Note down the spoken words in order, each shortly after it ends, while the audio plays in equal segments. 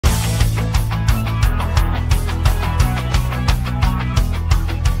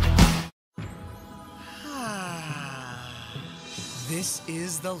This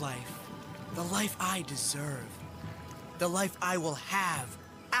is the life I deserve. The life I will have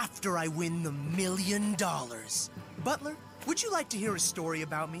after I win the $1 million. Butler, would you like to hear a story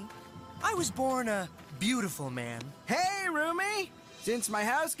about me? I was born a beautiful man. Hey, roomie! Since my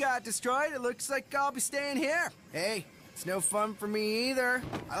house got destroyed, it looks like I'll be staying here. Hey, it's no fun for me either.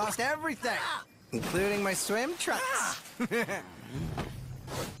 I lost everything, including my swim trunks. Que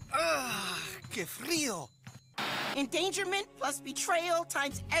frío. Endangerment plus betrayal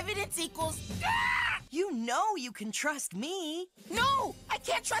times evidence equals... You know you can trust me. No! I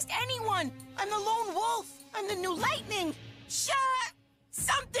can't trust anyone! I'm the lone wolf! I'm the new lightning! Shut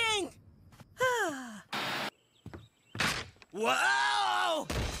something! Whoa! Ow!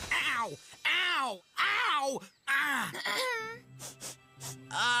 Ow! Ow! Ah!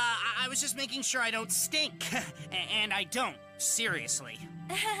 I was just making sure I don't stink. And I don't. Seriously.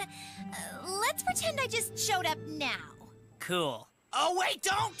 Let's pretend I just showed up now. Cool. Oh, wait,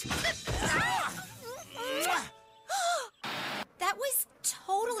 don't! That was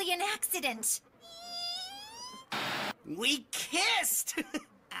totally an accident. We kissed!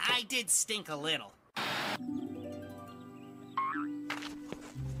 I did stink a little.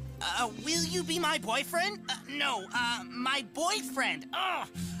 Will you be my boyfriend? No, my boyfriend.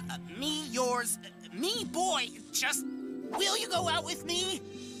 Me, yours, me, boy. Just, will you go out with me?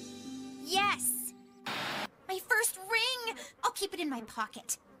 Yes. My first ring. I'll keep it in my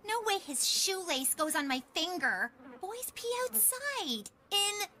pocket. No way his shoelace goes on my finger. Boys pee outside,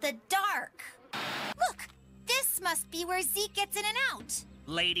 in the dark. Look, this must be where Zeke gets in and out.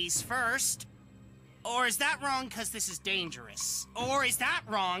 Ladies first. Or is that wrong because this is dangerous? Or is that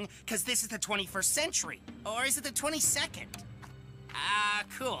wrong because this is the 21st century? Or is it the 22nd?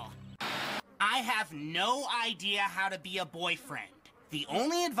 Cool. I have no idea how to be a boyfriend. The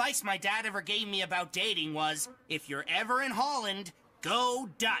only advice my dad ever gave me about dating was, if you're ever in Holland, go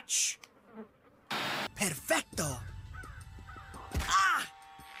Dutch. Perfecto.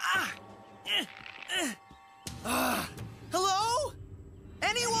 Hello?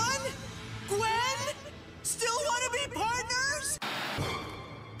 Anyone? Gwen? Still want to be partners?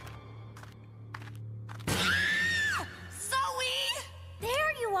 Zoe!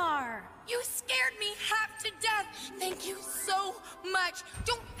 There you are. You scared me half to death. Thank you so much.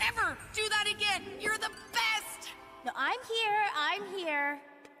 Don't ever do that again. You're the best. No, I'm here.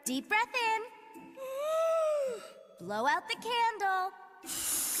 Deep breath in. Blow out the candle.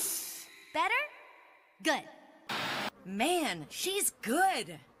 Better? Good. Man, she's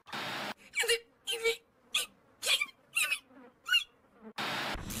good.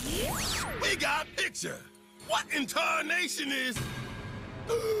 We got a picture. What in tarnation is...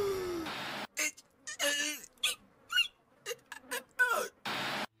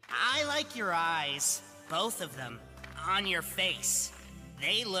 I like your eyes. Both of them. On your face.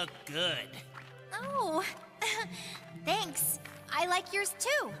 They look good. Oh, thanks. I like yours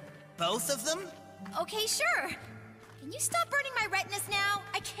too. Both of them? Okay, sure. Can you stop burning my retinas now?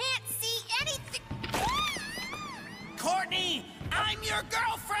 I can't see anything. Courtney, I'm your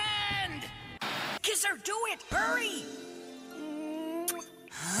girlfriend! Kiss her, do it, hurry!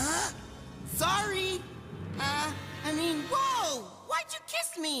 Huh? Sorry. Whoa! Why'd you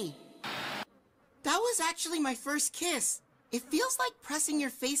kiss me? That was actually my first kiss. It feels like pressing your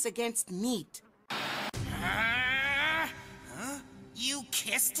face against meat. Huh? You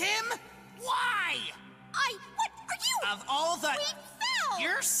kissed him? Why? What are you? Of all the... We fell!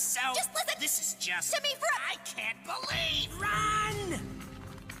 You're so... Just listen This is just... to me for I can't believe... Run!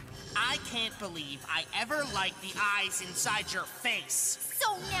 I can't believe I ever liked the eyes inside your face.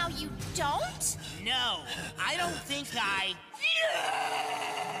 So now you don't? No, I don't think I...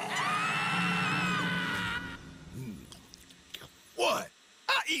 What?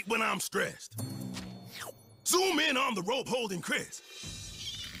 I eat when I'm stressed. Zoom in on the rope holding Chris.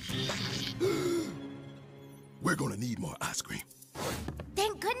 We're gonna need more ice cream.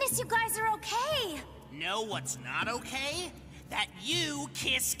 Thank goodness you guys are okay. Know what's not okay? That you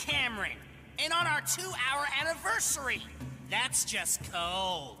kiss Cameron. And on our 2-hour anniversary. That's just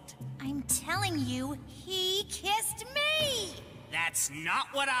cold. I'm telling you, he kissed me. That's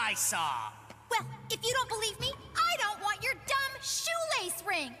not what I saw. Well, if you don't believe me, I don't want your dumb shoelace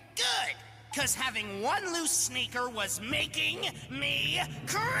ring. Good, because having one loose sneaker was making me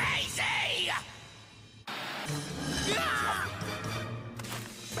crazy!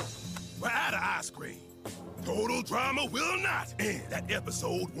 We're out of ice cream. Total drama will not end at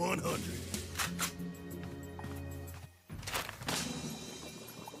episode 100.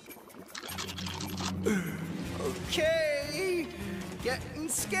 Okay, getting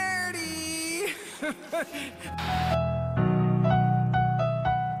scaredy.